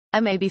I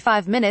may be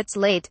 5 minutes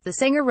late, the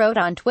singer wrote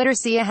on Twitter.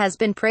 Sia has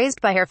been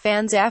praised by her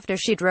fans after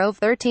she drove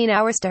 13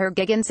 hours to her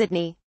gig in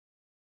Sydney.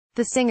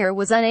 The singer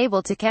was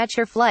unable to catch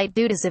her flight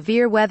due to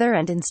severe weather,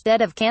 and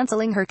instead of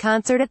cancelling her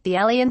concert at the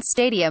Allianz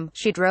Stadium,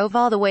 she drove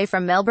all the way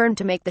from Melbourne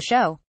to make the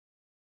show.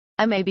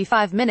 I may be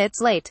 5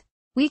 minutes late.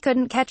 We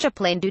couldn't catch a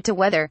plane due to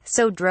weather,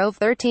 so drove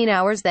 13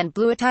 hours, then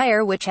blew a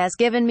tire which has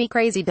given me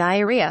crazy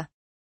diarrhea.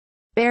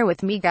 Bear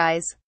with me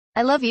guys.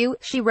 I love you,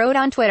 she wrote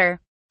on Twitter.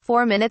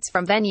 4 minutes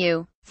from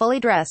venue.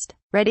 Fully dressed.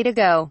 Ready to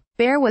go.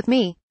 Bear with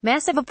me.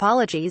 Massive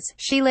apologies,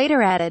 she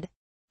later added.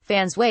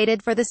 Fans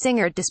waited for the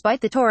singer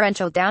despite the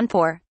torrential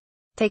downpour.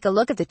 Take a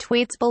look at the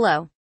tweets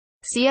below.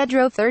 Sia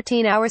drove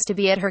 13 hours to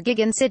be at her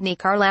gig in Sydney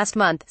car last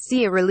month.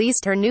 Sia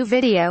released her new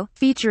video,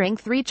 featuring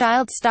 3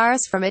 child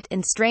stars from it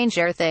and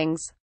Stranger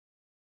Things.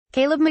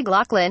 Caleb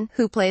McLaughlin,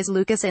 who plays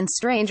Lucas in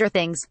Stranger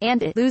Things,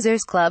 and It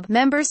Losers Club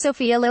members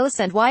Sophia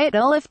Lillis and Wyatt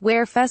Olive,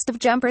 wear festive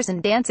jumpers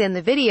and dance in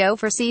the video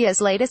for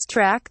Sia's latest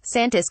track,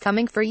 Santa's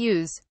Coming for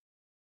You's.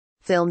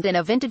 Filmed in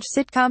a vintage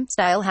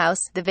sitcom-style house,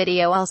 the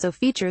video also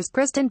features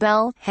Kristen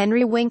Bell,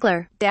 Henry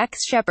Winkler,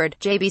 Dax Shepard,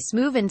 JB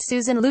Smoove and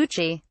Susan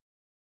Lucci.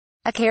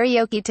 A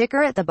karaoke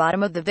ticker at the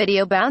bottom of the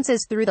video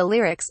bounces through the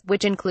lyrics,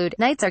 which include,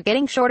 "Nights are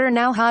getting shorter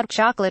now, hot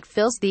chocolate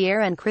fills the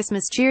air, and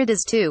Christmas cheer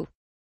does too."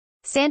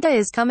 Santa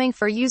is Coming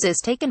for You's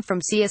is taken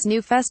from Sia's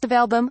new festive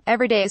album,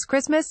 Every Day is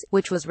Christmas,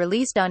 which was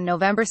released on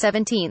November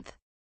 17th.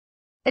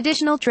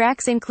 Additional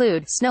tracks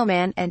include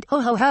Snowman and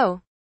Ho Ho Ho.